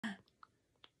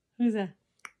Who's that?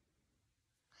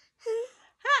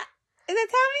 Hi. Is that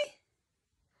Tommy?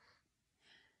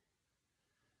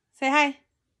 Say hi.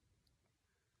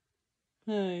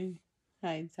 Hi.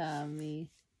 Hi,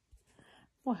 Tommy.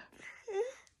 What?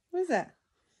 What is that?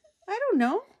 I don't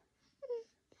know.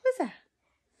 What is that?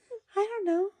 I don't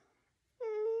know.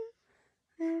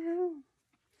 I don't know.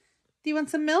 Do you want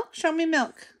some milk? Show me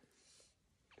milk.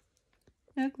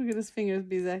 Milk? Look at his fingers,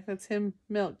 Bizak. That's him.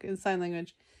 Milk in sign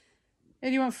language.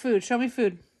 And you want food? Show me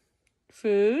food.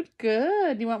 Food.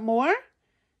 Good. You want more?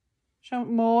 Show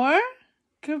more.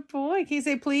 Good boy. Can you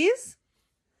say please?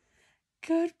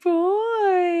 Good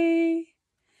boy.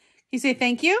 Can you say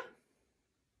thank you?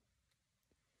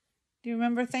 Do you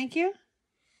remember thank you?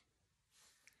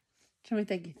 Show me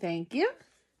thank you. Thank you.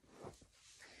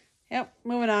 Yep.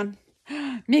 Moving on.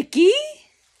 Mickey?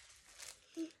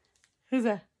 Who's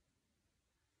that?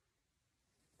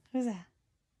 Who's that?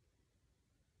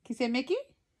 Can you say Mickey?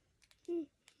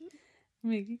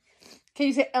 Mickey. Can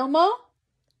you say Elmo?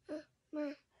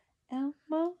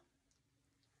 Elmo?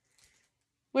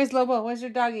 Where's Lobo? Where's your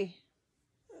doggy?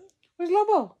 Where's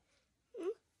Lobo?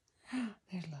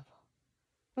 There's Lobo.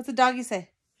 What's the doggy say?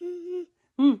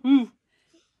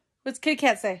 What's kitty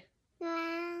cat say?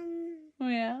 Oh,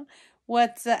 yeah.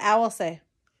 What's the owl say?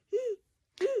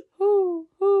 I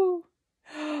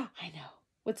know.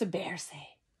 What's a bear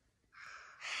say?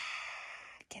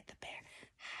 Get the bear.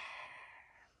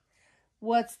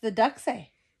 What's the duck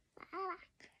say?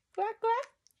 Quack, quack.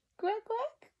 Quack,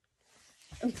 quack.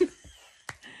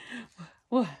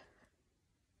 What?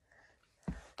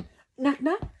 Knock,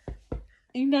 knock. Are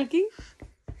you knocking?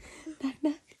 Knock,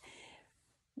 knock.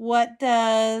 What's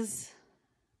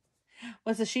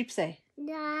the sheep say?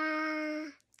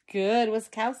 Good. What's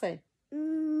the cow say?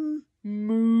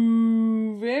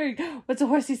 Moo. Very good. What's the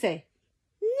horsey say?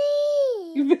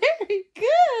 Very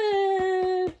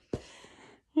good.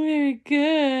 Very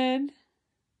good.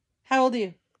 How old are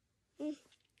you? Can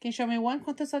you show me one?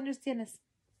 ¿Cuántos años tienes?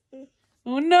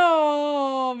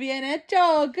 Uno. Bien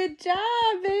hecho. Good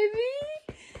job, baby.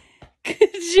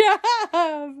 Good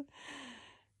job.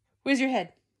 Where's your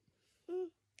head?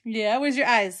 Yeah. Where's your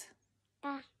eyes?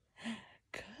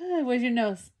 Good. Where's your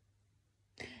nose?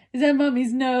 Is that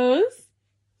Mommy's nose?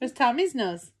 Where's Tommy's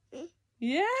nose?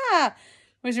 Yeah.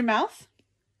 Where's your mouth?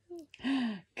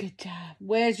 Good job.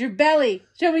 Where's your belly?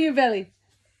 Show me your belly.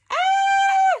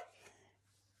 Ah!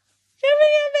 Show me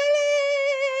your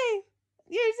belly.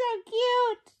 You're so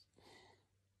cute.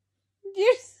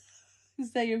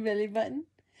 Is that your belly button?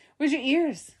 Where's your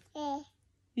ears?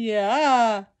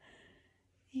 Yeah.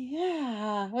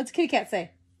 Yeah. What's kitty cat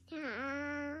say?